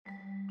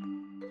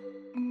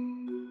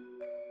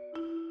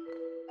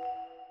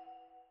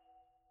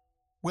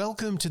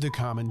Welcome to The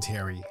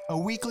Commentary, a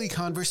weekly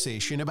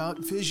conversation about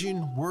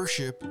vision,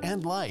 worship,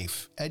 and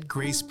life at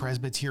Grace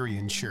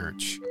Presbyterian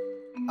Church.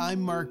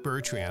 I'm Mark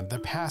Bertrand, the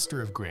pastor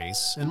of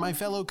Grace, and my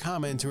fellow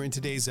commenter in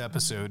today's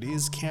episode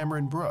is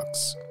Cameron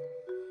Brooks.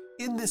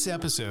 In this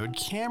episode,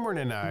 Cameron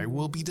and I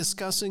will be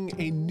discussing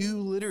a new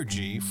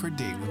liturgy for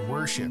daily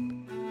worship.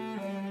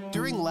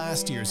 During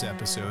last year's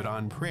episode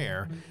on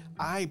prayer,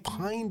 I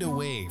pined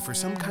away for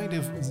some kind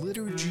of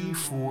liturgy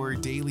for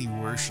daily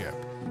worship,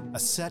 a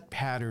set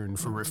pattern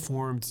for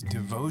Reformed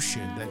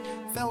devotion that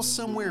fell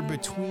somewhere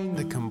between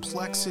the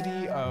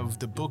complexity of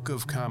the Book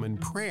of Common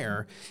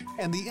Prayer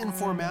and the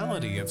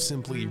informality of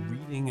simply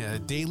reading a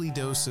daily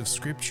dose of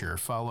Scripture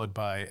followed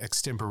by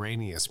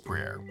extemporaneous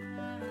prayer.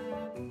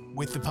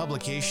 With the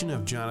publication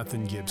of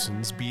Jonathan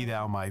Gibson's Be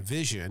Thou My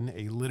Vision,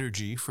 a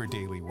liturgy for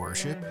daily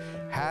worship,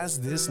 has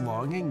this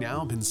longing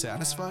now been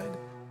satisfied?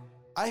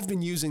 I've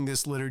been using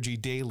this liturgy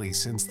daily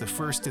since the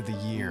first of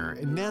the year,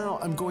 and now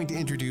I'm going to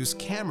introduce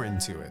Cameron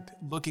to it,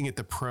 looking at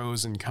the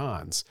pros and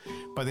cons.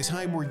 By the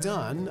time we're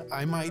done,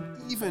 I might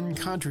even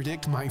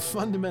contradict my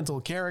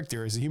fundamental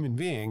character as a human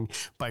being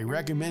by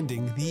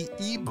recommending the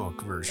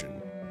ebook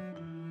version.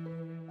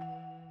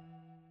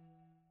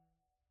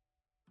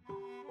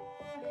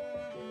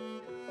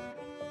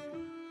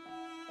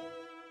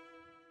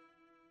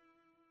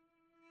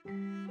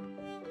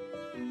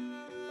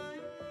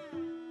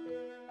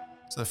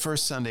 So the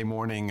first Sunday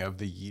morning of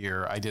the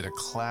year, I did a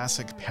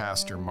classic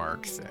Pastor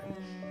Mark thing.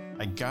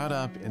 I got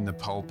up in the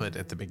pulpit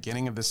at the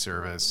beginning of the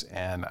service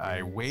and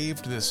I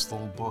waved this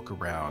little book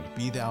around,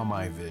 Be Thou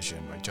My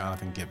Vision by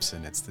Jonathan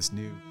Gibson. It's this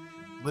new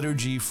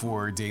liturgy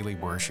for daily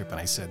worship. And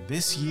I said,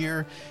 this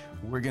year,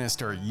 we're going to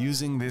start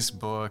using this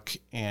book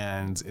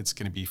and it's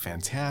going to be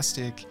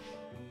fantastic.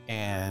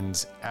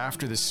 And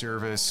after the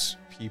service,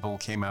 people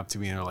came up to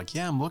me and were like,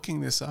 yeah, I'm looking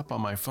this up on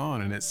my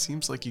phone and it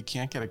seems like you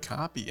can't get a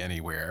copy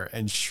anywhere.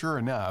 And sure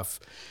enough,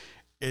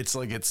 it's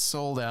like it's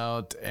sold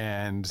out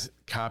and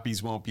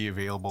copies won't be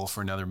available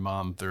for another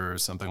month or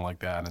something like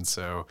that. And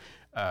so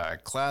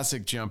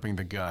classic jumping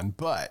the gun.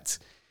 But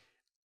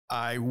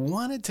I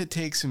wanted to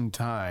take some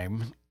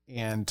time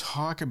and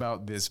talk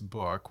about this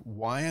book,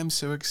 why I'm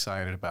so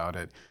excited about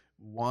it,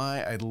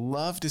 why I'd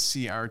love to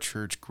see our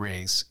church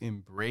Grace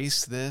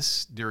embrace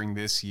this during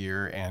this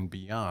year and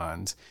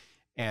beyond,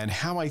 and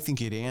how I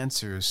think it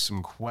answers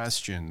some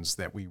questions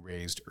that we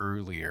raised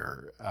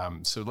earlier.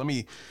 So let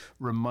me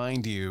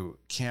remind you,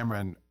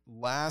 Cameron,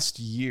 last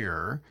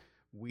year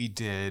we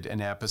did an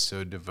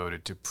episode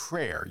devoted to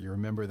prayer. You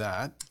remember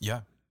that? Yeah.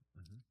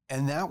 Mm-hmm.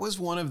 And that was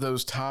one of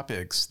those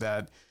topics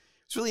that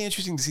it's really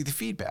interesting to see the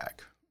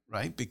feedback,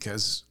 right?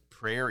 Because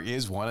prayer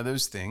is one of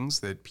those things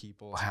that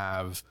people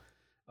have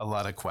a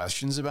lot of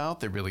questions about,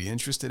 they're really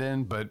interested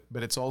in, but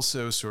it's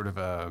also sort of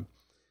a,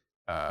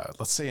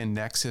 let's say a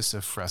nexus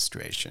of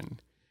frustration,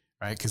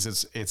 right?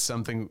 Because it's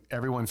something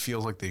everyone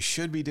feels like they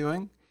should be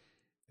doing,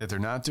 that they're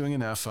not doing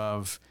enough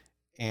of,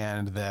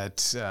 and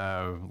that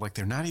like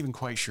they're not even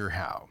quite sure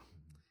how.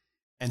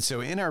 And so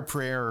in our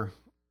prayer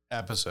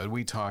episode,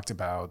 we talked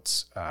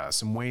about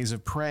some ways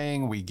of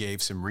praying. We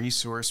gave some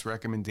resource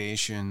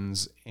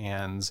recommendations,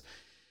 and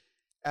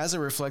as I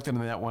reflected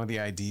on that, one of the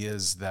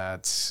ideas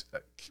that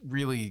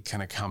really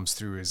kind of comes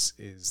through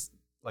is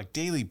like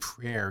daily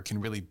prayer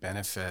can really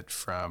benefit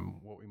from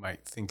what we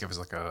might think of as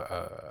like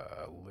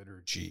a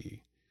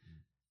liturgy,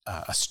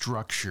 a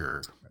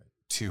structure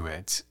to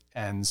it.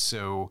 And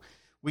so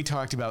we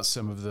talked about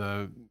some of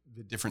the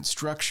different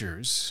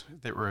structures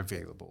that were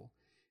available.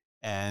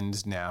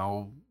 And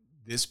now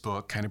this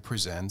book kind of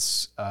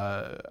presents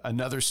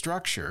another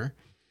structure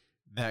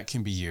that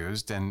can be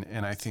used.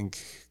 And I think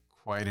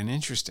quite an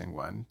interesting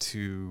one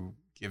to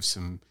give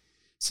some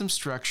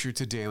structure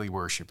to daily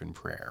worship and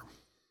prayer.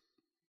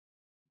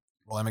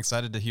 Well, I'm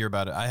excited to hear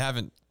about it. I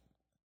haven't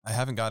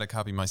got a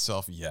copy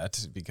myself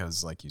yet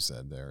because, like you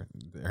said, they're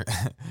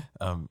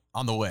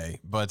on the way.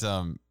 But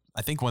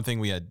I think one thing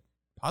we had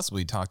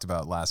possibly talked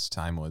about last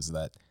time was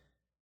that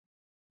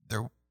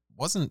there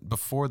wasn't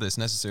before this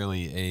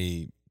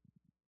necessarily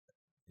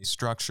a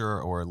structure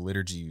or a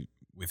liturgy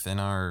within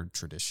our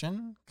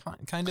tradition.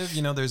 Kind of,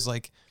 there's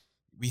like,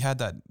 we had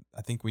that,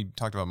 I think we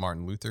talked about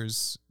Martin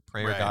Luther's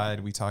prayer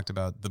guide. We talked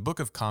about the Book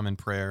of Common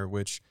Prayer,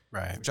 which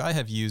I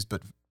have used,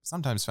 but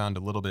sometimes found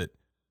a little bit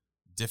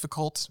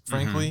difficult,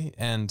 frankly,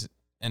 and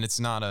it's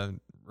not a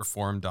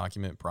Reformed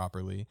document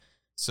properly.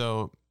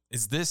 So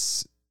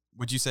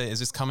would you say, is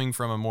this coming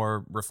from a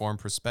more Reformed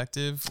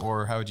perspective,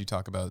 or how would you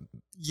talk about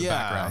the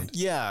background?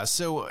 Yeah.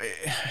 So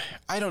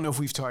I don't know if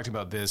we've talked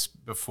about this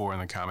before in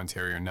the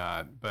commentary or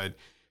not, but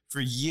for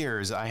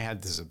years, I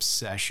had this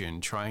obsession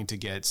trying to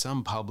get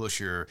some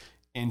publisher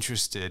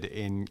interested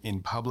in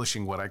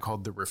publishing what I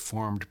called the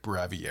Reformed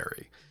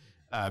Breviary.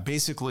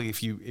 Basically,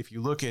 if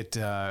you look at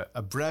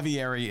a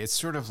breviary, it's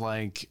sort of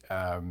like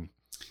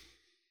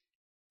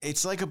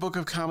it's like a Book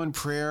of Common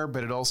Prayer,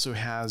 but it also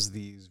has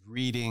these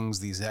readings,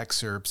 these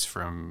excerpts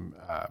from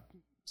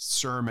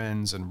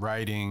sermons and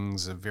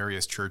writings of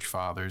various church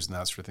fathers and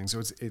that sort of thing. So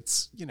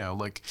it's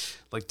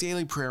like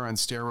daily prayer on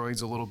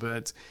steroids a little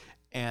bit.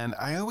 And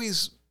I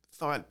always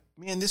thought,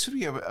 man, this would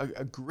be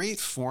a great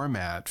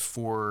format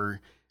for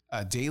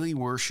daily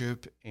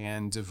worship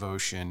and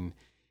devotion.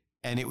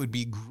 And it would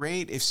be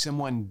great if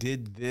someone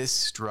did this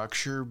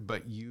structure,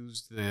 but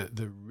used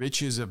the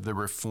riches of the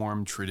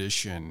Reformed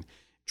tradition,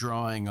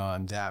 drawing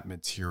on that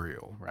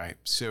material, right?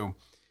 So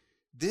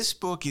this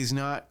book is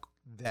not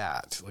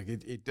that. Like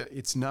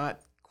it's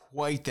not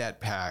quite that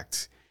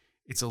packed.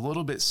 It's a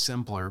little bit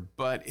simpler,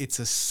 but it's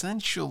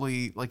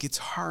essentially like its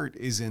heart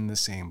is in the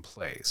same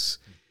place.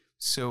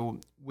 So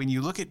when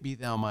you look at Be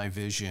Thou My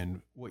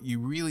Vision, what you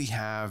really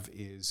have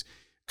is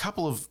a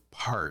couple of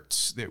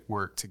parts that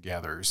work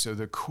together. So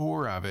the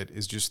core of it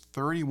is just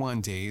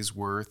 31 days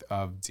worth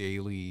of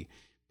daily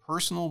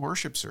personal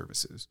worship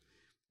services.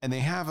 And they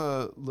have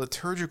a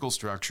liturgical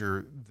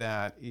structure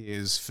that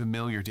is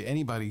familiar to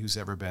anybody who's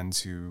ever been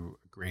to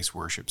a grace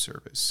worship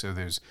service. So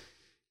there's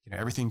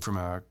everything from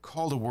a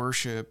call to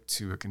worship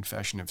to a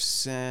confession of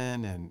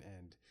sin and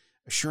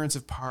assurance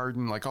of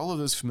pardon, like all of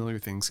those familiar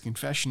things,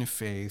 confession of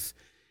faith.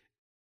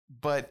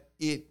 But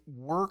it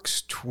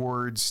works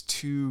towards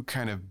two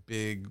kind of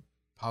big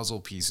puzzle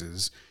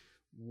pieces.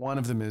 One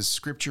of them is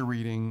scripture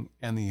reading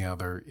and the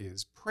other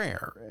is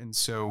prayer. And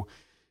so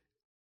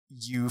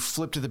you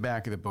flip to the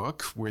back of the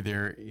book where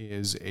there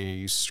is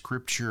a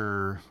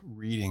scripture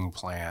reading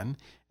plan.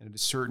 And at a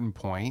certain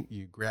point,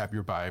 you grab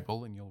your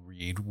Bible and you'll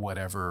read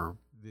whatever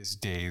this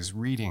day's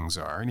readings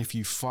are. And if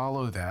you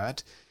follow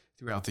that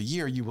throughout the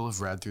year, you will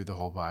have read through the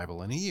whole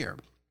Bible in a year.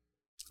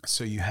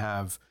 So you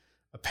have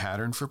a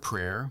pattern for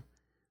prayer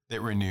that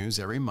renews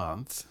every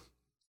month,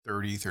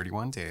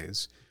 31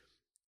 days.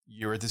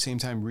 You're at the same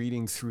time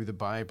reading through the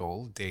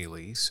Bible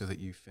daily so that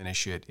you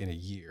finish it in a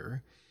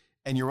year.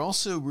 And you're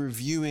also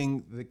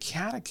reviewing the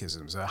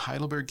catechisms, the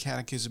Heidelberg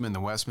Catechism and the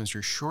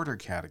Westminster Shorter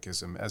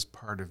Catechism as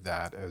part of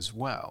that as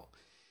well.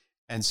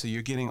 And so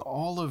you're getting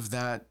all of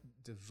that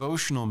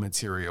devotional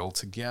material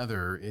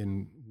together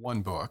in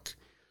one book,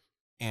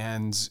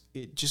 and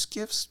it just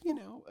gives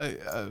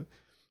a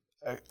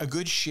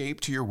good shape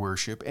to your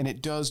worship, and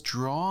it does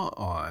draw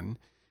on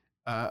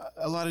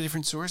a lot of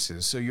different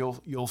sources. So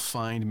you'll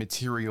find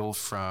material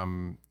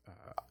from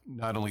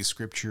not only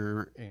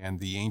scripture and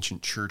the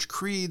ancient church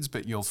creeds,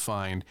 but you'll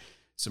find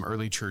some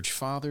early church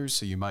fathers.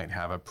 So you might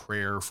have a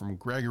prayer from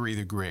Gregory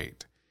the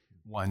Great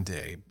one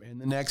day,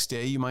 and the next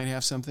day you might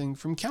have something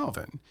from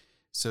Calvin.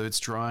 So it's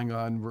drawing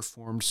on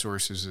Reformed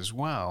sources as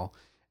well,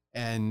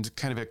 and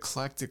kind of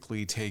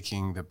eclectically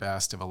taking the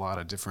best of a lot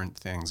of different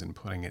things and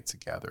putting it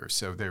together.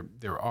 So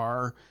there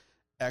are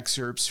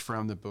excerpts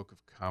from the Book of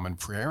Common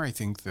Prayer. I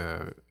think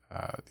the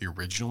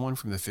original one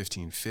from the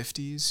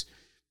 1550s,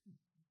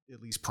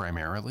 at least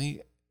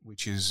primarily,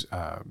 which is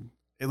at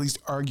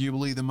least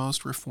arguably the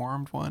most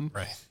Reformed one.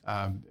 Right.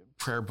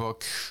 Prayer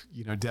book,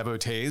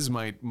 devotees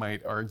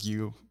might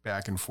argue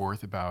back and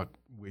forth about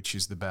which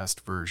is the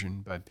best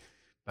version, but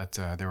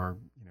there are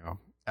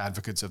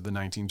advocates of the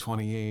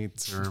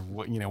 1928 or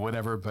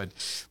whatever. But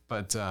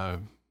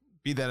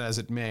be that as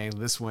it may,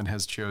 this one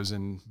has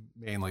chosen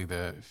mainly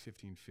the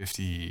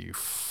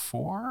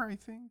 1554, I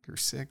think, or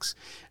 6,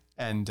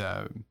 and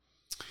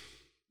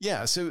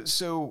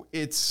So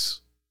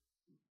it's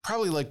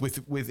probably like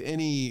with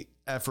any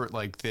effort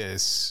like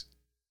this,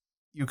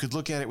 you could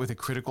look at it with a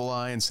critical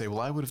eye and say,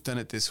 well, I would have done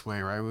it this way,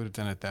 or I would have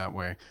done it that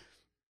way.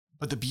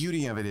 But the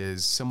beauty of it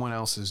is someone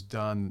else has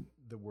done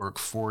the work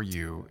for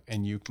you,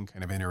 and you can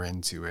kind of enter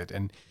into it.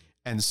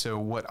 And so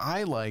what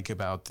I like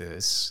about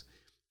this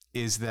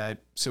is that,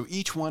 so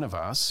each one of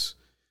us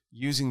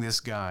using this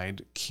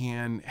guide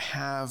can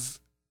have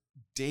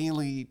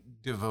daily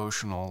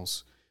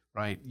devotionals,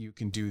 right? You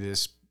can do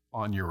this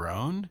on your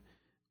own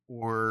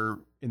or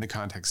in the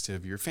context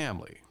of your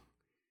family.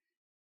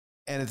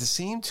 And at the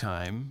same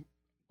time,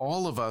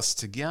 all of us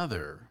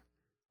together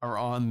are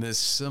on this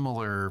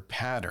similar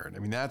pattern. I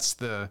mean, that's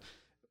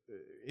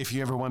if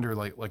you ever wonder,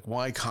 like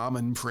why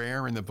common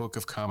prayer in the Book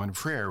of Common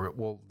Prayer?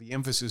 Well, the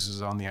emphasis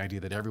is on the idea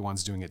that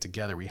everyone's doing it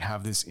together. We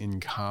have this in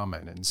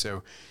common. And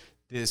so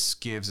this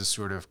gives a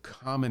sort of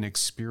common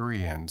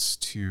experience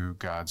to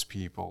God's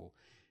people,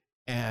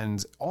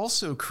 and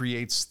also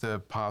creates the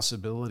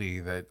possibility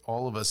that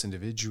all of us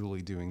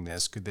individually doing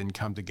this could then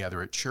come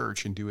together at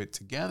church and do it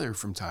together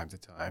from time to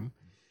time,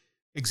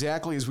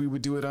 exactly as we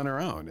would do it on our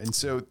own. And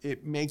so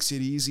it makes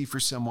it easy for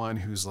someone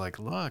who's like,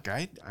 look,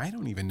 I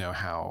don't even know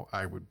how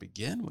I would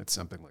begin with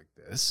something like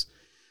this,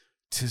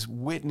 to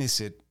witness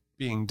it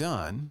being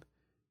done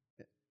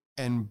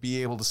and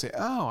be able to say,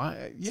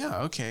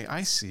 okay,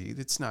 I see.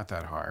 It's not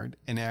that hard.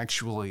 And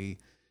actually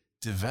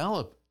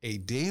develop a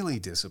daily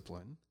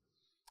discipline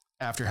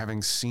after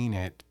having seen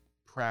it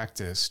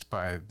practiced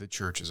by the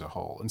church as a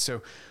whole. And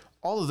so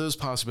all of those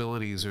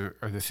possibilities are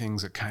the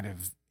things that kind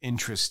of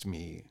interest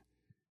me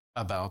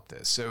about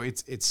this. So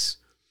it's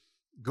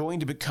going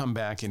to come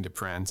back into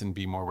print and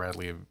be more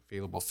readily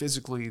available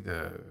physically.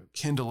 The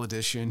Kindle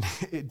edition,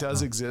 it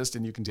does exist,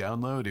 and you can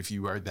download if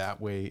you are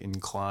that way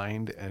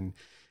inclined, and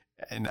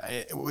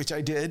which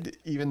I did,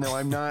 even though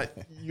I'm not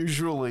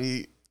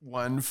usually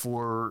one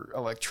for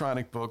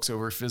electronic books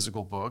over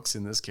physical books.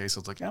 In this case, I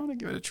was like, I want to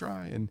give it a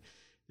try. And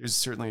there's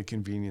certainly a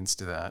convenience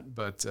to that.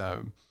 But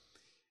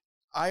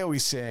I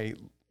always say,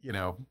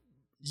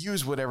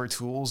 use whatever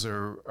tools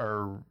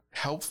are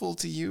helpful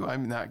to you.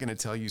 I'm not going to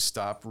tell you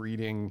stop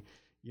reading,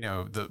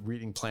 the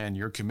reading plan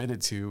you're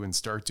committed to and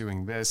start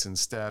doing this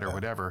instead or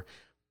whatever.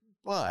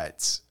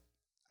 But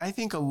I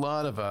think a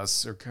lot of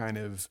us are kind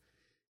of,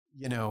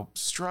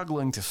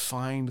 struggling to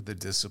find the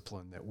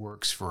discipline that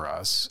works for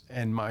us.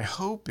 And my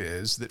hope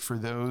is that for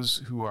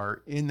those who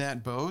are in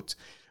that boat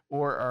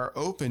or are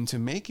open to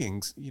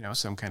making,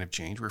 some kind of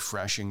change,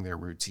 refreshing their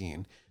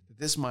routine, that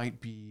this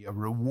might be a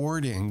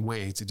rewarding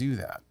way to do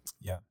that.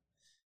 Yeah.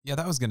 Yeah,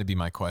 that was going to be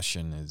my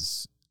question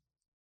is,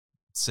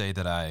 say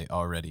that I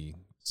already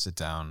sit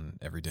down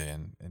every day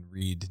and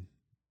read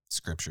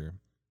scripture,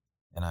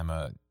 and I've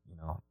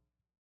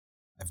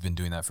been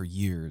doing that for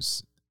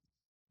years.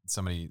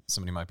 Somebody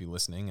might be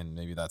listening, and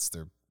maybe that's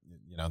their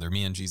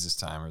me and Jesus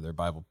time, or their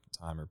Bible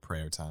time, or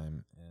prayer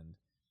time. And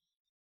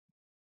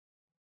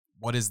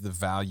what is the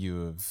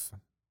value of,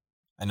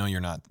 I know you're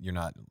not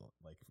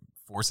like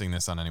forcing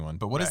this on anyone,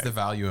 but what is the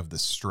value of the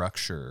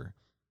structure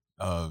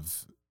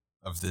of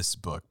this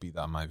book, Be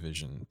Thou My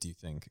Vision, do you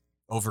think,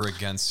 over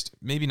against,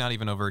 maybe not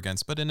even over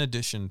against, but in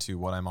addition to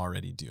what I'm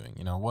already doing?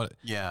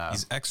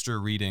 These extra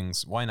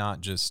readings, why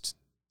not just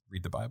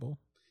read the Bible?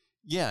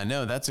 Yeah,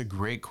 no, that's a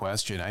great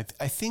question. I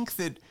think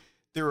that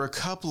there are a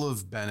couple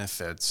of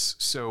benefits.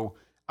 So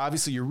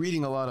obviously you're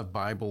reading a lot of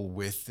Bible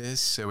with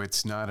this, so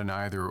it's not an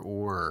either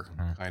or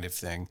kind of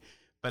thing.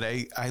 But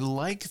I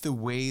like the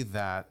way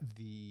that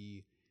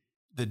the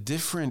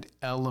different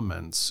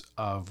elements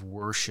of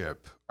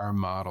worship are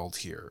modeled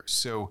here.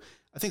 So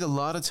I think a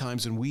lot of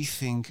times when we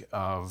think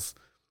of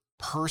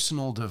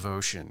personal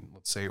devotion,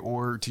 let's say,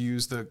 or to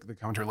use the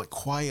commentary, like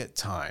quiet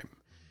time,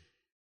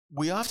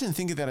 we often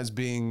think of that as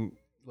being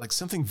like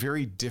something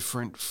very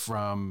different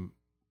from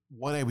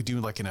what I would do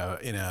like in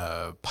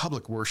a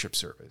public worship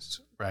service,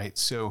 right?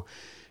 So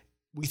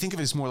we think of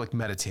it as more like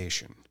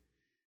meditation.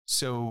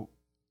 So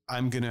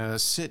I'm going to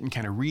sit and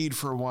kind of read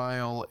for a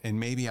while, and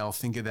maybe I'll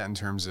think of that in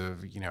terms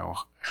of,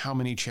 how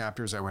many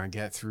chapters I want to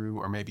get through,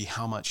 or maybe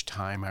how much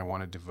time I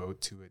want to devote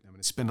to it. I'm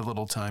going to spend a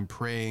little time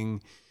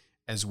praying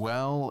as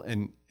well.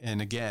 And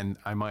again,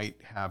 I might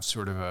have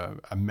sort of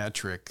a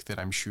metric that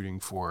I'm shooting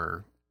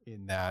for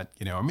in that,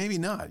 or maybe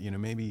not,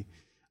 maybe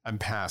I'm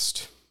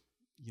past,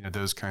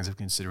 those kinds of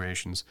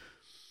considerations.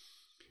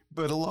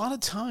 But a lot of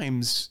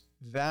times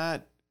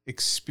that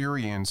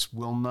experience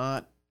will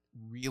not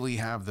really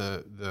have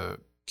the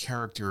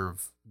character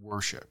of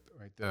worship,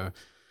 right?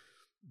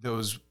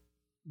 Those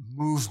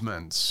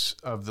movements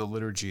of the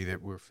liturgy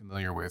that we're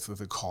familiar with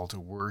a call to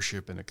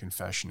worship and a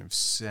confession of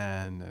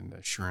sin and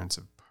assurance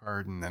of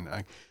pardon.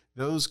 And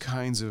those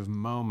kinds of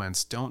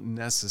moments don't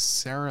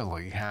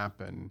necessarily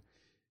happen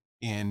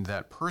in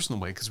that personal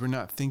way, because we're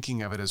not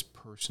thinking of it as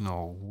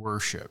personal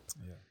worship,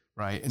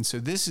 right? And so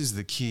this is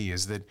the key,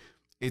 is that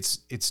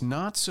it's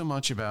not so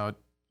much about,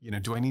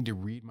 do I need to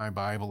read my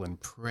Bible and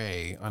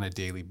pray on a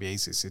daily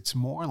basis? It's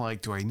more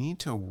like, do I need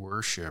to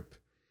worship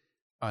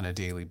on a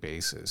daily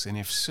basis? And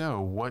if so,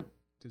 what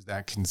does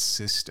that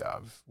consist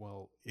of?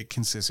 Well, it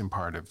consists in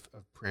part of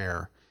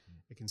prayer.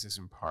 It consists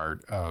in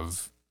part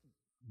of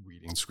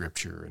reading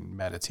scripture and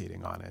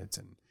meditating on it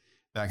and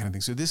that kind of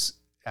thing. So this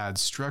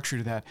adds structure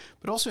to that,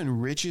 but also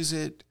enriches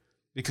it,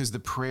 because the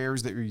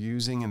prayers that you're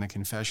using and the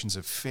confessions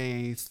of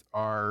faith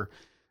are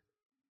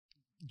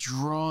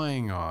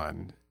drawing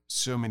on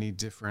so many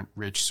different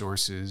rich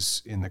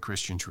sources in the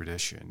Christian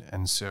tradition.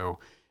 And so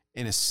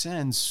in a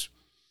sense,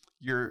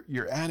 you're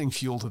adding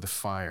fuel to the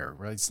fire,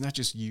 right? It's not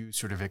just you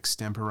sort of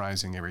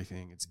extemporizing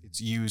everything.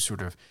 It's you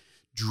sort of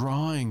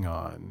drawing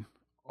on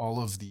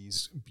all of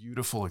these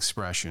beautiful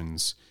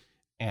expressions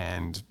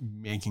and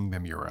making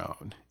them your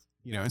own.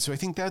 And so I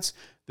think that's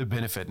the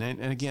benefit.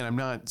 And again, I'm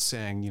not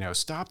saying,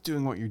 stop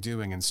doing what you're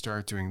doing and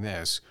start doing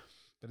this.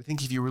 But I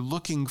think if you were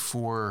looking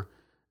for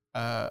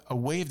a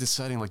way of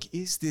deciding, like,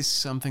 is this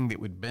something that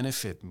would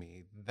benefit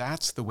me?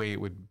 That's the way it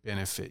would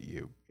benefit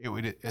you. It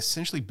would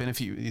essentially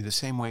benefit you the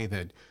same way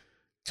that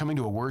coming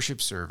to a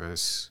worship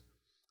service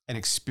and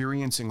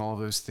experiencing all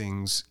those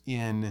things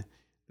in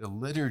the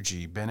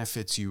liturgy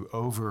benefits you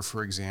over,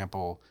 for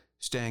example,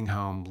 staying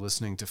home,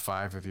 listening to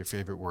 5 of your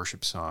favorite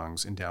worship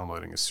songs and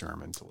downloading a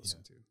sermon to listen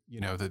to.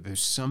 That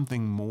there's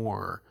something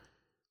more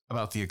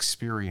about the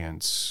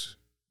experience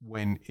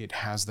when it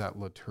has that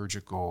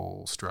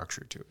liturgical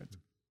structure to it.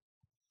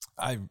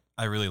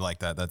 I really like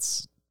that.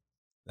 That's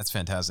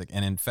fantastic.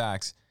 And in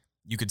fact,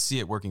 you could see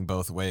it working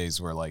both ways,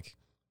 where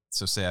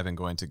so say I've been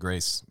going to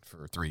Grace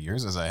for 3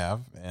 years, as I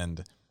have,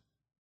 and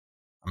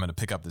I'm going to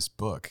pick up this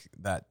book.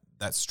 That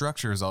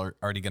structure is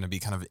already going to be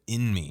kind of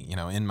in me,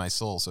 in my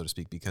soul, so to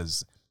speak,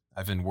 because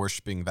I've been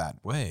worshiping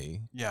that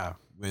way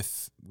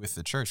with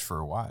the church for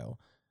a while.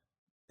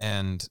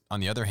 And on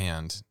the other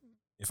hand,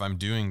 if I'm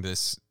doing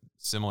this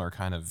similar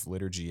kind of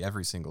liturgy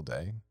every single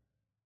day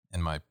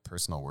in my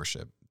personal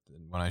worship,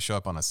 when I show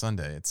up on a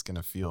Sunday, it's going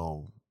to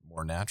feel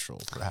more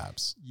natural,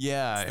 perhaps.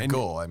 Yeah. That's the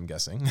goal, I'm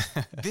guessing.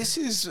 This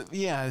is,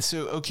 yeah.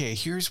 So, okay,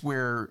 here's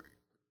where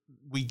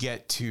we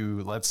get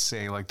to, let's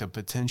say, like the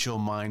potential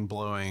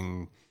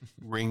mind-blowing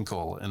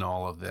wrinkle in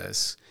all of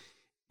this.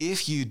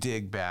 If you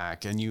dig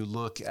back and you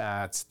look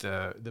at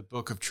the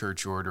Book of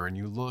Church Order and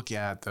you look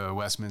at the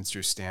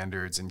Westminster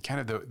Standards and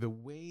kind of the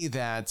way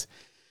that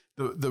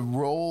the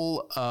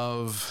role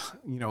of,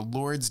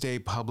 Lord's Day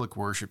public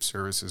worship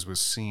services was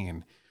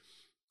seen,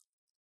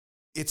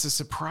 it's a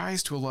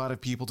surprise to a lot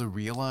of people to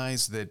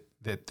realize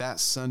that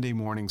Sunday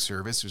morning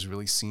service was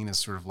really seen as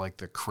sort of like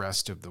the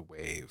crest of the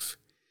wave.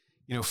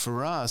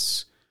 For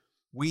us,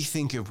 we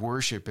think of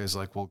worship as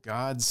like, well,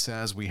 God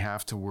says we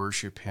have to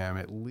worship him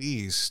at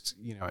least,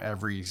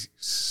 every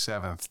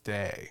seventh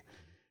day.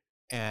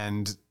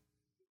 And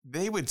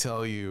they would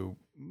tell you,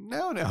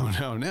 no.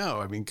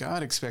 I mean,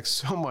 God expects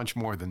so much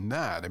more than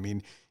that. I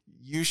mean,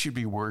 you should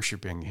be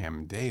worshiping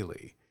him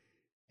daily.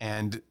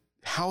 And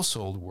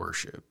household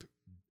worship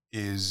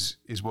is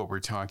what we're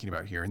talking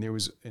about here. And there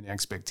was an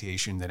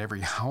expectation that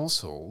every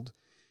household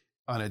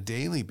on a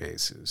daily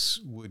basis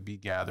would be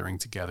gathering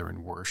together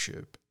in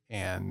worship.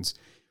 And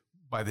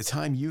by the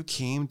time you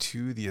came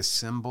to the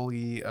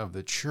assembly of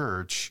the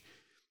church,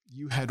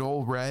 you had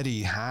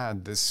already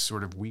had this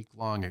sort of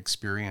week-long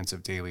experience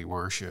of daily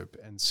worship.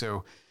 And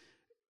so,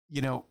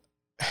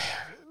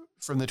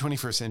 from the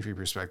 21st century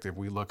perspective,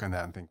 we look on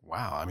that and think,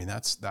 wow, I mean,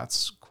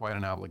 that's quite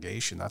an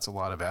obligation. That's a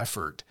lot of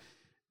effort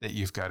that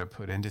you've got to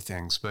put into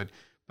things. But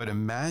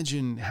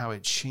imagine how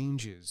it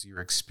changes your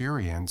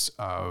experience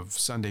of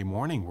Sunday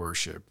morning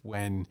worship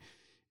when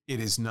it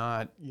is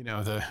not,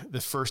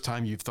 the first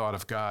time you've thought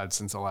of God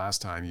since the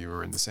last time you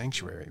were in the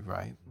sanctuary,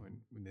 right? When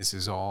this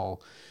is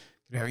all,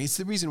 it's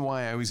the reason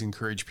why I always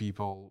encourage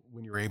people,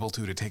 when you're able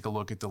to take a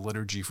look at the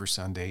liturgy for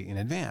Sunday in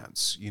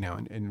advance,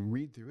 and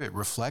read through it,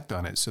 reflect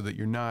on it, so that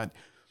you're not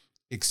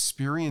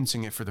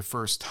experiencing it for the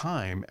first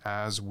time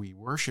as we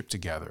worship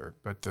together,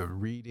 but the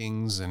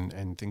readings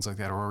and things like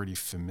that are already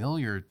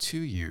familiar to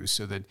you,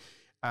 so that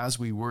as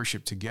we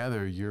worship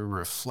together, you're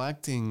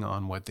reflecting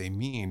on what they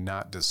mean,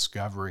 not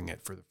discovering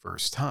it for the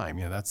first time.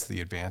 That's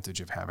the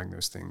advantage of having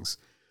those things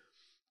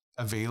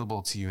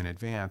available to you in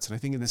advance. And I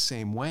think in the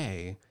same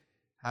way,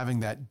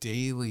 having that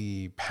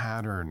daily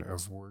pattern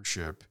of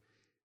worship,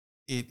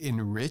 it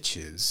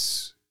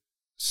enriches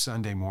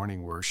Sunday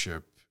morning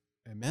worship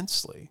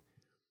immensely.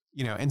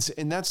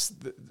 And that's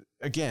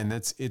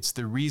it's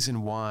the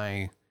reason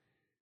why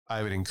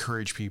I would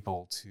encourage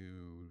people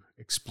to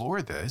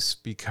explore this,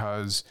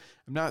 because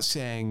I'm not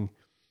saying,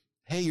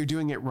 hey, you're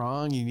doing it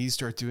wrong, you need to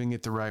start doing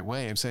it the right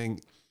way. I'm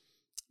saying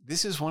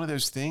this is one of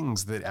those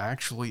things that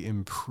actually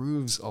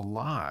improves a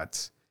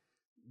lot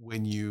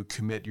when you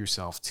commit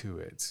yourself to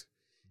it.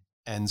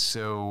 And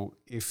so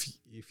if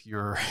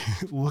you're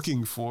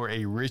looking for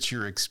a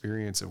richer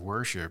experience of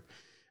worship,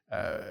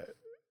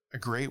 a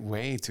great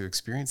way to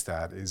experience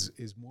that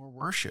is more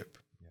worship.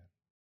 Yeah.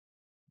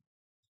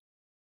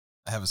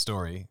 I have a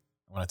story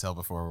I want to tell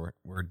before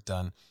we're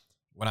done.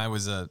 When I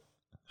was a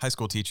high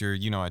school teacher,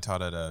 I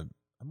taught at a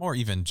more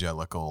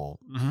evangelical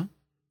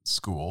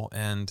school,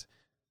 and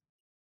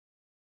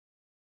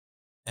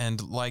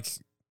like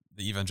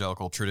the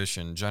evangelical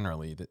tradition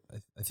generally, that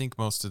I think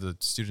most of the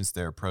students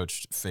there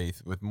approached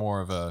faith with more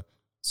of a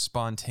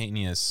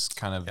spontaneous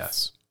kind of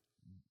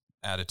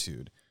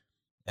attitude.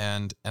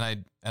 And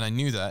I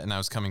knew that, and I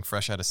was coming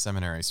fresh out of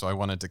seminary, so I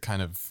wanted to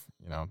kind of,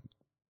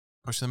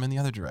 push them in the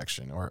other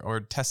direction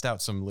or test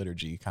out some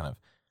liturgy kind of.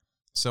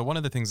 So one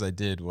of the things I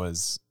did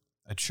was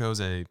I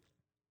chose a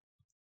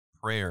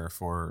prayer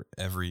for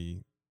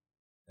every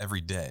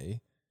day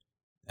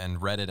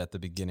and read it at the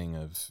beginning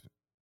of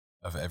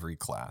every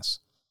class.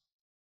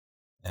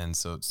 And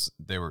so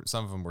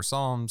some of them were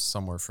Psalms,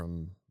 some were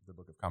from the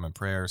Book of Common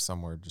Prayer,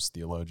 some were just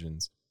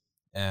theologians.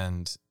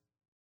 And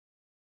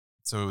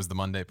so it was the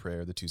Monday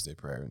prayer, the Tuesday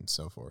prayer, and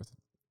so forth.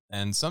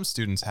 And some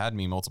students had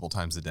me multiple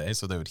times a day,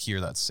 so they would hear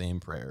that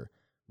same prayer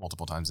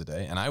multiple times a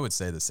day. And I would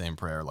say the same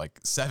prayer like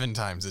 7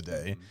 times a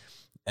day.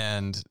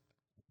 And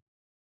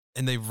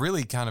they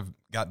really kind of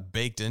got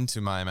baked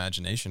into my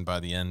imagination by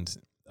the end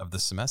of the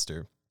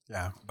semester.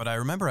 Yeah. But I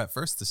remember at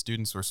first the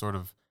students were sort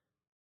of,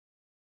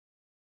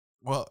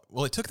 well,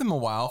 it took them a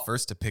while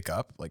first to pick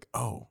up, like,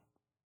 oh,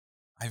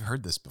 I've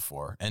heard this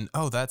before. And,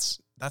 oh, that's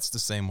the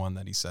same one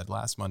that he said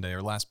last Monday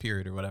or last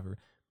period or whatever.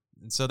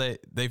 And so they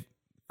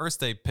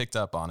picked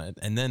up on it,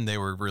 and then they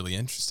were really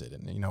interested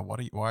in,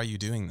 why are you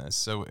doing this?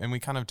 So, and we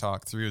kind of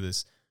talked through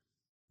this.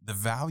 The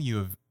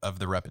value of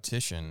the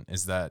repetition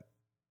is that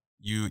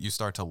you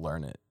start to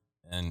learn it,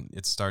 and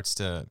it starts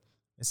to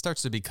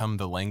become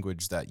the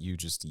language that you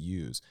just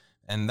use.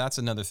 And that's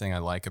another thing I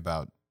like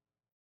about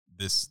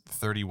this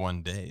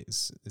 31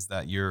 days, is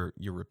that you're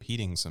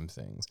repeating some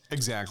things.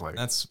 Exactly.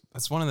 That's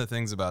one of the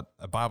things about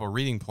a Bible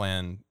reading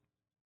plan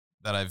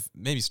that I've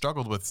maybe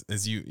struggled with,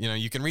 is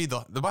you can read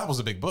the Bible's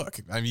a big book.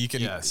 I mean,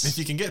 if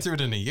you can get through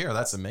it in a year,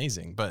 that's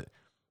amazing, but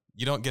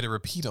you don't get to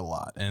repeat a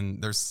lot.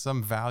 And there's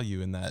some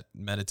value in that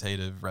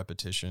meditative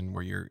repetition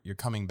where you're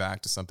coming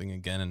back to something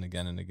again and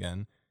again and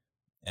again.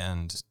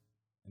 And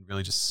and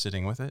really just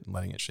sitting with it and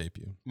letting it shape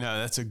you. No,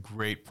 that's a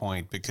great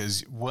point,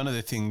 because one of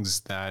the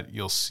things that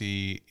you'll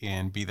see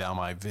in Be Thou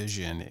My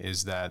Vision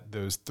is that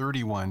those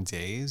 31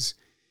 days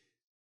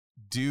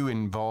do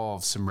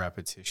involve some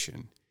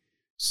repetition.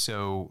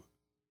 So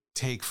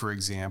take, for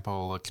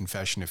example, a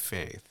confession of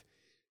faith.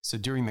 So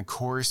during the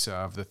course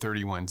of the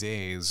 31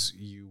 days,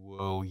 you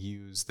will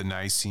use the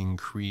Nicene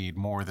Creed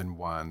more than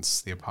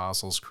once, the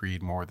Apostles'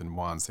 Creed more than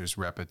once. There's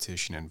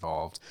repetition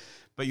involved.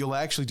 But you'll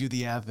actually do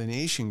the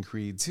Athanasian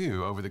Creed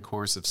too over the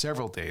course of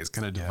several days,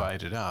 kind of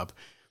divide it up.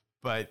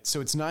 But so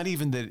it's not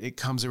even that it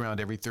comes around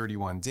every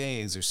 31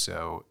 days or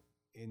so.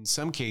 In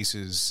some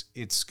cases,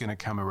 it's going to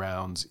come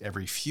around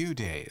every few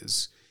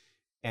days,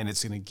 and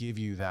it's going to give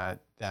you that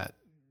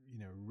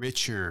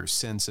richer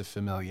sense of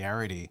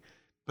familiarity.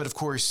 But of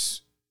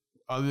course,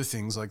 other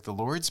things like the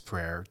Lord's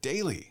Prayer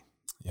daily,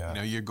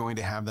 you're going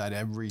to have that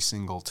every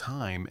single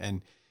time.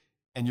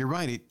 And you're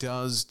right, it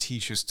does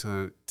teach us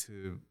to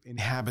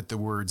inhabit the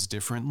words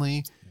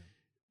differently,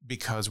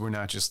 because we're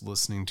not just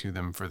listening to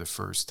them for the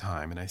first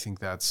time. And I think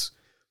that's,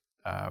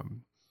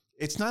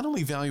 it's not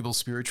only valuable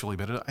spiritually,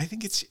 but I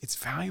think it's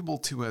valuable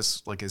to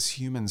us, like as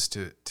humans,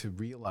 to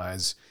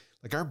realize,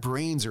 like, our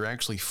brains are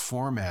actually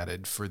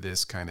formatted for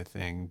this kind of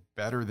thing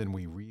better than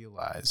we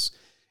realize.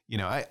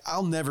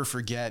 I'll never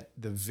forget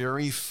the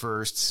very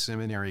first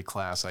seminary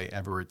class I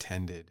ever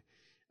attended,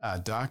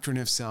 Doctrine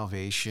of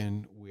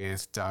Salvation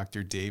with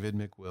Dr. David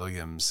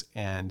McWilliams.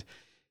 And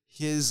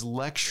his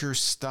lecture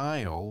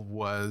style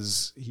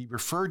was, he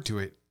referred to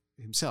it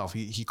himself.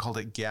 He called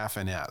it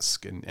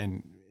Gaffin-esque.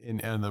 And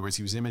in other words,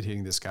 he was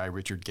imitating this guy,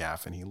 Richard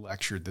Gaffin. He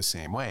lectured the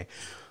same way.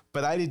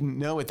 But I didn't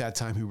know at that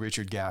time who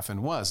Richard Gaffin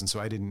was. And so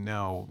I didn't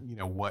know,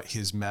 what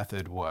his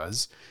method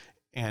was.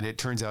 And it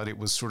turns out it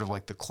was sort of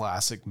like the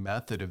classic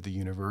method of the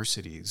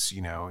universities,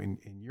 in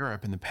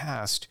Europe in the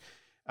past,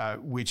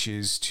 which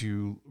is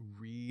to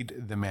read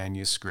the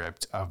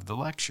manuscript of the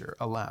lecture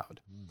aloud.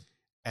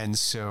 And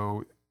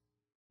so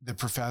the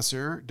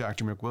professor,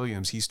 Dr.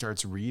 McWilliams, he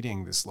starts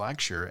reading this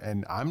lecture,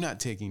 and I'm not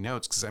taking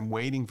notes because I'm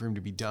waiting for him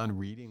to be done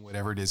reading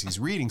whatever it is he's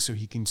reading so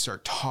he can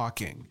start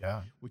talking,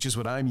 which is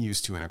what I'm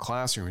used to in a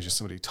classroom, is just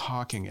somebody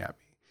talking at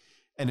me.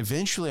 And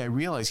eventually I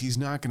realized he's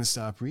not going to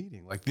stop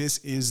reading. Like, this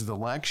is the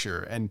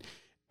lecture. And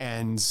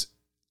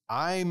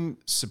I'm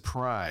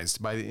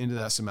surprised by the end of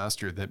that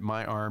semester that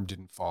my arm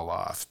didn't fall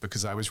off,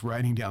 because I was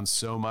writing down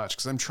so much,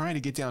 because I'm trying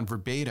to get down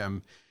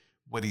verbatim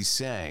what he's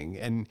saying.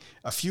 And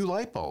a few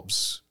light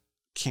bulbs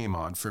came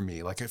on for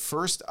me. Like, at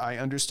first I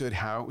understood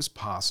how it was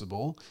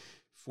possible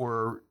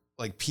for,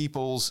 like,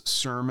 people's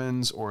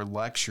sermons or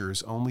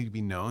lectures only to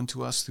be known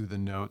to us through the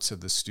notes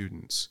of the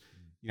students.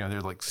 There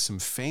are like some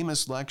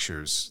famous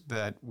lectures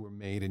that were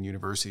made in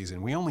universities,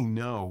 and we only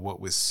know what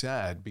was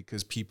said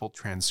because people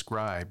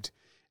transcribed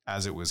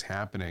as it was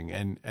happening.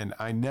 And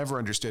I never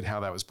understood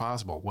how that was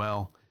possible.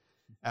 Well,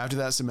 after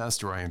that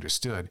semester, I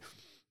understood.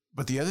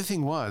 But the other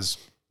thing was,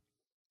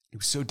 it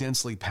was so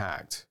densely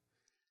packed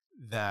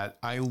that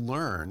I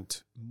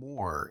learned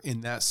more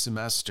in that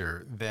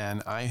semester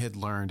than I had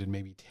learned in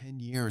maybe 10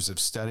 years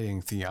of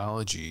studying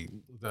theology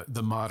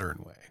the modern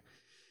way.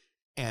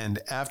 And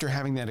after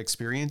having that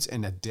experience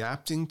and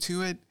adapting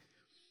to it,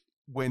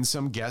 when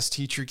some guest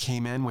teacher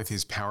came in with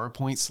his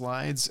PowerPoint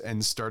slides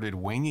and started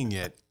winging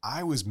it,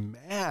 I was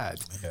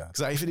mad,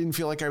 because I didn't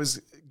feel like I was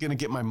going to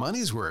get my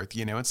money's worth.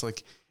 It's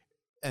like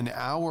an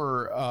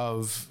hour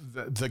of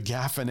the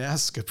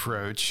Gaffin-esque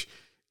approach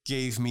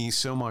gave me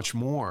so much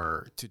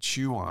more to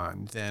chew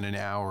on than an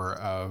hour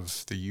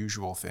of the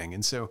usual thing.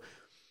 And so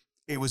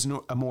it was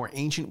a more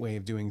ancient way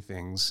of doing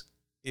things.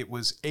 It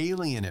was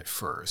alien at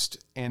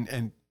first,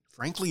 and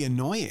frankly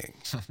annoying,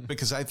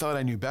 because I thought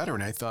I knew better,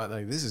 and I thought,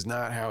 like, this is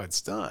not how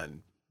it's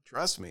done.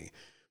 Trust me.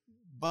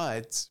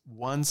 But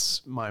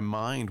once my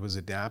mind was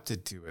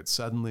adapted to it,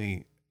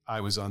 suddenly I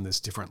was on this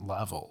different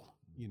level,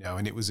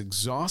 and it was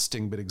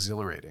exhausting but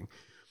exhilarating.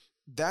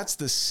 That's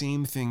the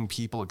same thing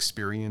people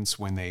experience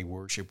when they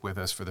worship with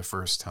us for the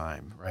first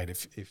time, right?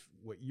 If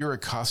what you're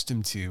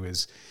accustomed to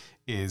is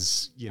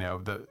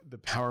the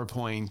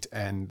PowerPoint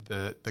and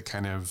the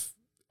kind of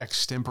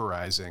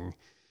extemporizing,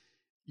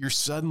 you're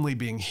suddenly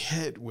being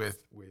hit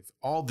with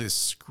all this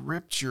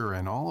scripture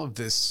and all of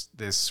this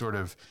sort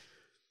of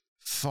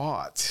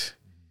thought,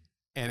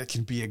 and it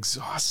can be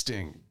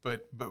exhausting,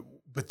 but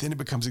then it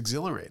becomes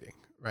exhilarating,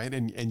 right?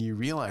 And you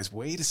realize,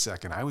 wait a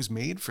second, I was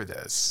made for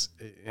this,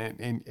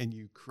 and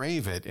you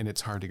crave it, and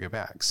it's hard to go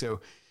back.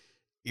 So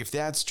if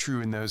that's true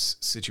in those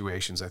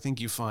situations, I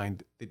think you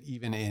find that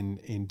even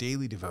in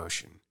daily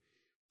devotion,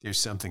 there's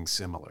something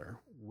similar,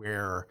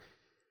 where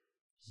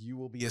you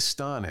will be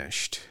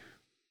astonished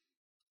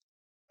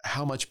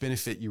how much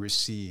benefit you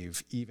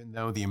receive, even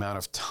though the amount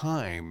of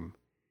time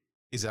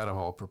is out of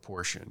all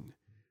proportion,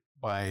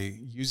 by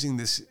using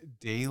this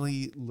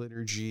daily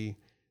liturgy,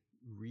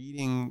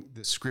 reading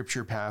the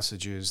scripture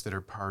passages that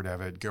are part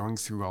of it, going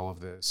through all of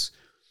this.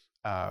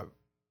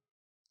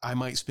 I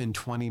might spend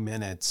 20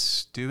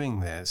 minutes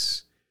doing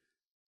this,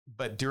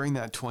 but during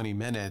that 20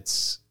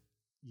 minutes,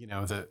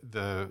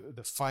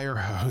 the fire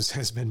hose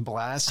has been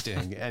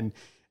blasting,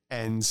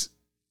 And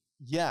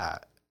yeah,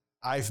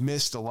 I've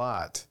missed a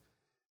lot,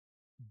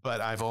 but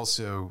I've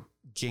also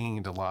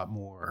gained a lot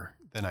more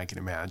than I can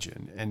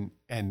imagine.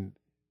 And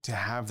to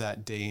have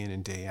that day in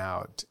and day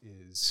out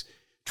is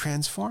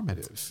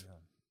transformative. Yeah.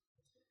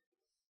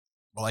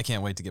 Well, I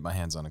can't wait to get my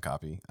hands on a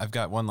copy. I've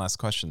got one last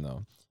question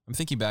though. I'm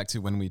thinking back to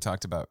when we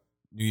talked about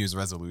New Year's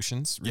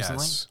resolutions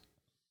recently. Yes.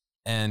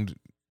 And,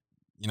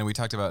 we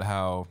talked about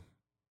how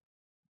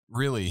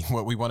really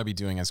what we want to be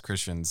doing as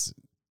Christians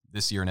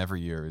this year and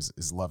every year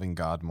is loving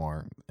God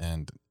more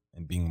and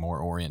being more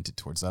oriented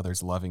towards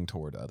others, loving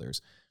toward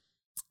others.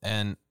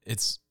 And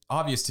it's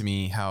obvious to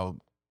me how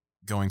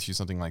going through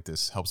something like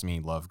this helps me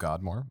love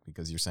God more,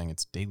 because you're saying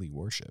it's daily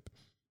worship.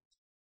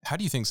 How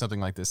do you think something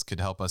like this could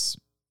help us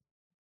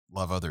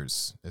love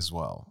others as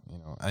well?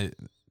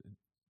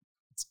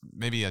 It's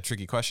maybe a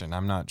tricky question.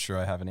 I'm not sure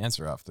I have an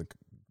answer off the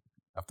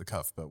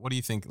cuff, but what do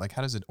you think? Like,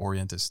 how does it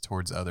orient us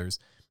towards others?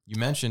 You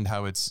mentioned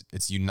how it's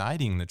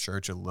uniting the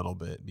church a little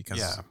bit,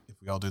 because if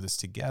we all do this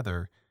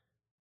together.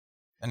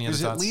 Any other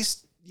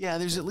thoughts?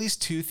 There's at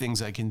least two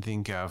things I can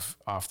think of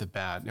off the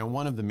bat. Now,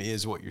 one of them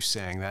is what you're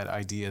saying, that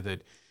idea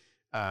that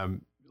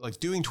like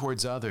doing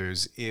towards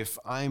others, if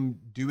I'm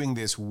doing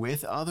this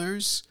with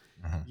others,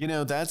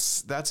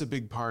 that's a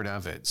big part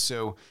of it.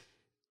 So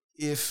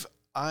if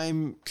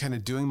I'm kind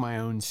of doing my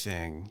own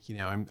thing,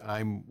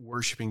 I'm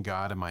worshiping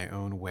God in my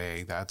own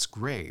way, that's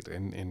great.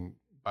 And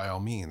by all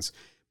means,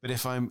 but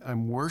if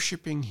I'm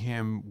worshiping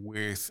him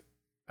with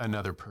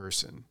another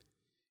person,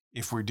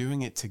 if we're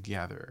doing it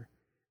together,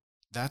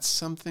 that's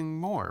something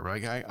more,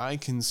 right? I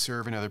can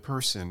serve another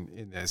person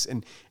in this.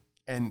 And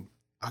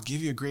I'll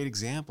give you a great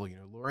example.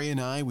 Lori and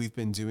I, we've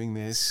been doing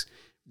this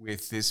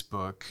with this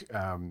book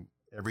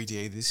every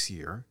day this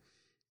year.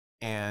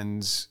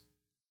 And,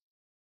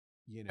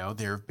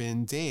 there have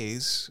been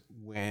days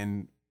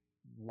when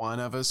one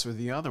of us or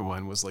the other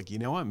one was like, you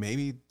know what,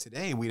 maybe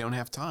today we don't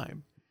have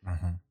time.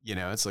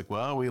 It's like,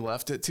 well, we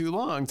left it too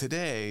long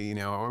today,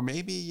 or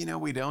maybe,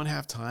 we don't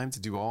have time to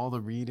do all the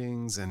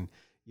readings and,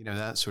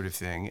 that sort of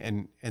thing.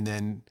 And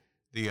then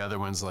the other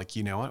one's like,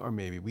 you know what, or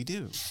maybe we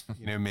do,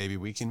 maybe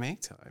we can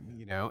make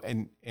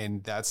time,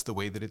 and that's the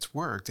way that it's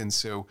worked. And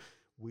so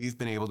we've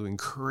been able to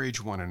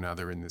encourage one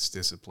another in this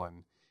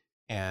discipline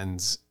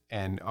and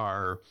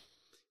are,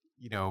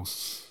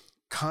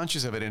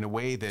 conscious of it in a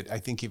way that I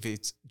think if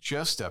it's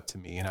just up to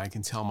me and I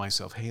can tell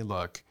myself, hey,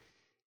 look,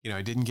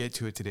 I didn't get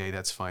to it today,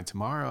 that's fine.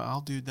 Tomorrow I'll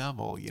do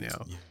double,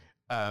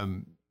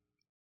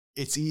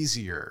 it's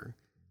easier,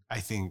 I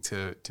think,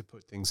 to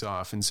put things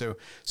off. And so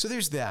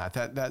there's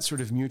that sort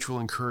of mutual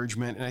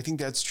encouragement. And I think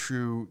that's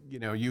true.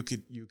 You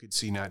could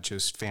see not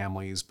just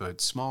families,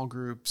 but small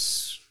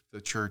groups,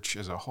 the church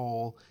as a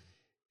whole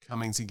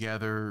coming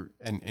together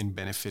and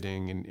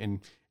benefiting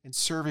and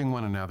serving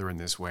one another in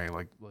this way,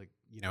 like,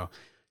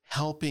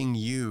 helping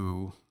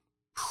you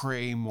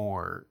pray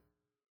more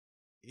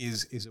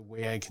is a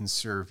way I can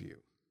serve you.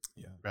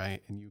 Yeah. Right.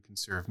 And you can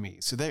serve me.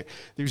 So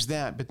there's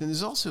that. But then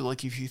there's also,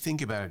 like, if you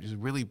think about it, just a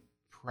really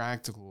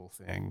practical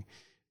thing,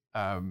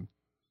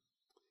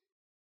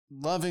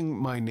 loving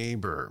my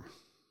neighbor.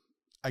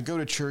 I go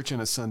to church on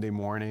a Sunday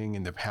morning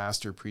and the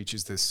pastor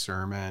preaches this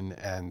sermon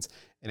and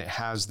it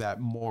has that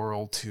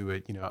moral to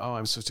it,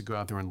 I'm supposed to go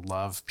out there and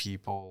love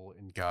people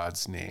in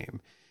God's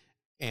name.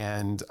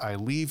 And I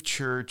leave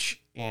church,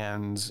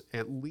 and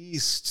at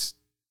least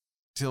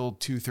till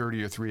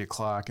 2:30 or 3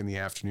 o'clock in the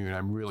afternoon,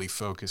 I'm really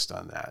focused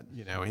on that.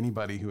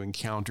 Anybody who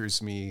encounters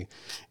me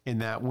in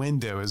that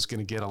window is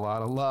going to get a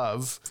lot of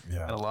love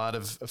and a lot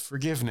of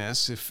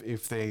forgiveness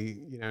if they,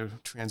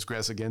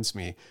 transgress against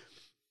me.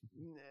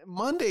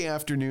 Monday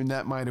afternoon,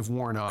 that might have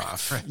worn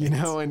off, right.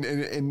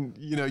 And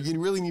you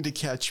really need to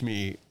catch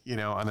me,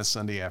 on a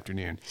Sunday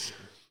afternoon.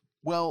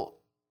 Well,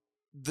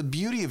 the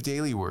beauty of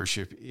daily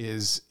worship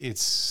is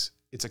it's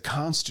a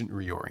constant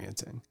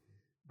reorienting,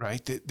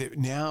 right? That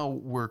now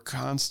we're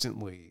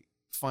constantly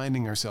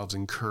finding ourselves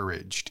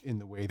encouraged in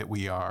the way that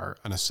we are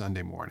on a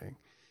Sunday morning.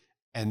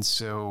 And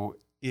so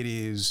it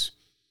is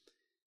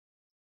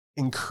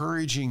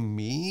encouraging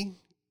me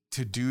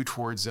to do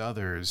towards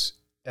others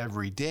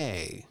every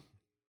day,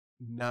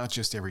 not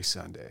just every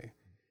Sunday.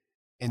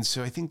 And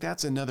so I think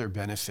that's another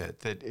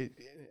benefit that,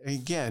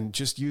 again,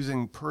 just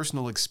using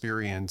personal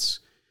experience,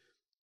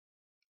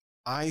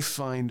 I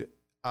find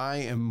I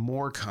am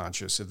more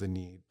conscious of the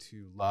need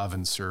to love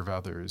and serve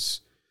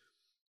others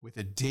with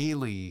a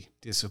daily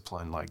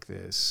discipline like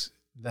this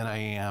than I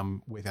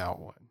am without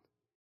one.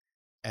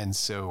 And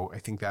so I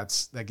think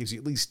that gives you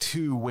at least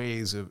two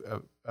ways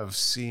of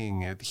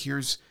seeing it.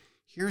 Here's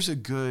a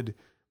good,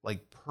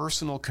 like,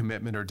 personal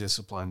commitment or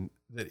discipline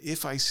that,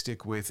 if I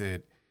stick with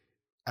it,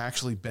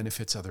 actually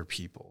benefits other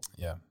people.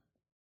 Yeah.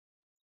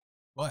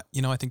 Well,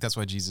 I think that's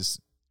why Jesus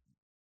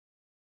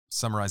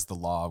summarized the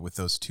law with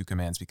those two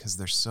commands, because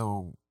they're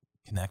so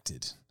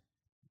connected.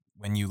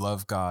 When you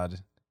love God,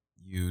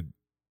 you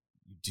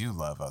do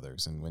love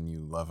others. And when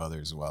you love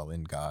others well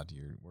in God,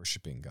 you're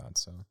worshiping God.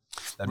 So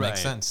that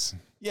makes sense.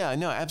 Yeah,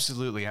 no,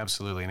 absolutely.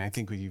 Absolutely. And I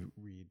think when you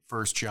read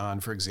 1 John,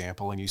 for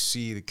example, and you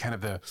see the kind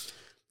of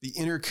the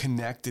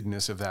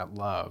interconnectedness of that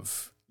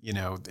love,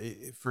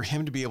 for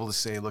him to be able to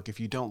say, look, if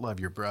you don't love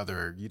your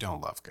brother, you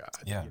don't love God.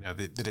 Yeah.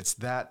 That it's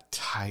that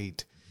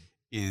tight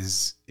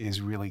is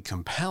really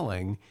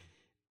compelling.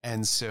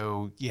 And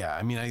so, yeah,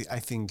 I mean, I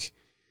think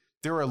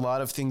there are a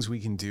lot of things we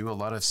can do, a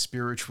lot of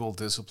spiritual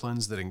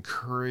disciplines that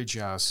encourage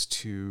us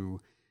to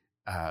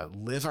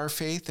live our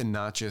faith and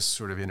not just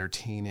sort of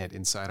entertain it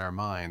inside our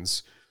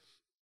minds.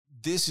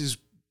 This is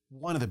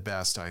one of the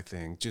best, I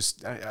think.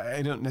 Just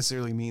I don't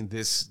necessarily mean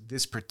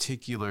this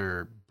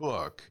particular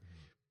book,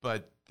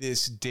 but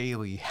this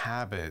daily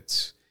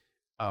habit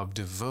of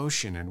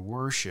devotion and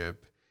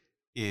worship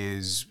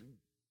is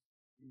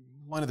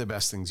one of the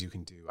best things you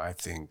can do, I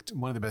think.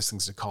 One of the best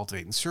things to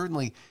cultivate, and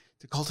certainly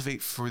to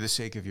cultivate for the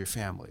sake of your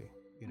family.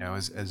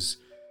 As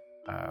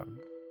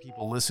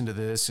people listen to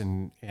this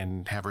and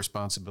have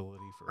responsibility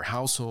for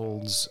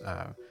households,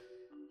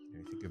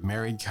 you think of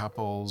married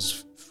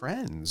couples,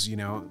 friends,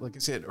 like I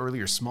said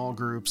earlier, small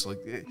groups,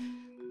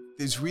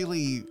 there's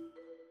really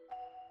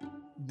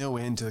no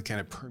end to the kind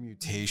of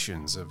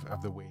permutations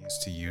of the ways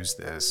to use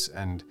this.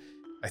 And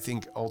I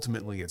think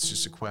ultimately it's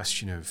just a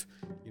question of,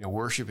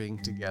 worshiping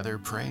together,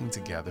 praying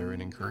together,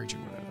 and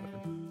encouraging one another.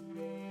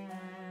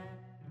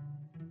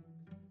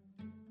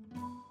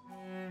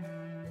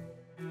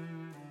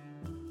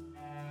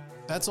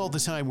 That's all the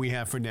time we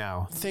have for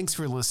now. Thanks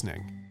for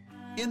listening.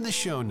 In the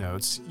show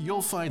notes,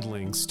 you'll find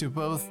links to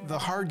both the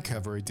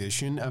hardcover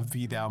edition of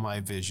Be Thou My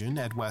Vision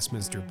at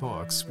Westminster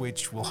Books,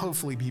 which will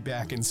hopefully be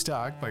back in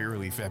stock by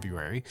early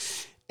February,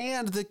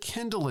 and the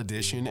Kindle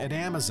edition at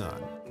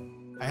Amazon.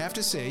 I have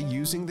to say,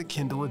 using the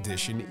Kindle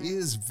edition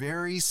is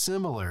very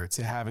similar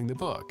to having the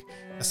book,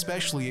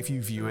 especially if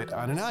you view it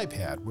on an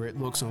iPad, where it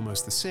looks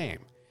almost the same.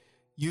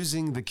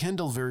 Using the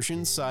Kindle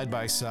version side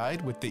by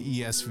side with the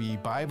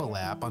ESV Bible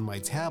app on my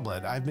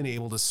tablet, I've been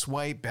able to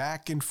swipe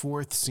back and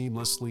forth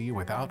seamlessly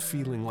without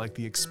feeling like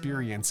the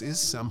experience is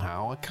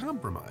somehow a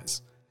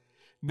compromise.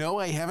 No,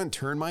 I haven't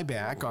turned my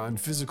back on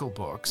physical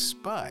books,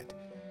 but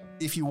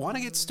if you want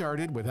to get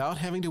started without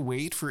having to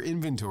wait for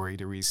inventory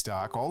to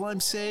restock, all I'm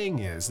saying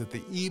is that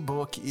the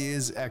ebook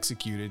is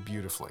executed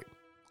beautifully.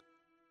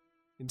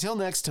 Until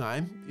next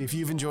time, if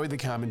you've enjoyed the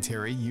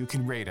commentary, you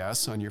can rate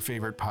us on your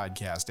favorite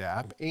podcast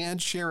app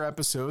and share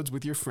episodes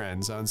with your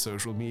friends on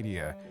social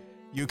media.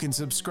 You can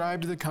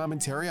subscribe to the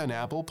commentary on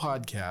Apple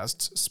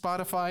Podcasts,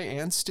 Spotify,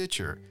 and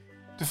Stitcher.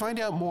 To find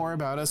out more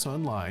about us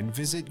online,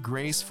 visit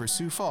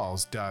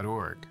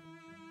graceforsiouxfalls.org.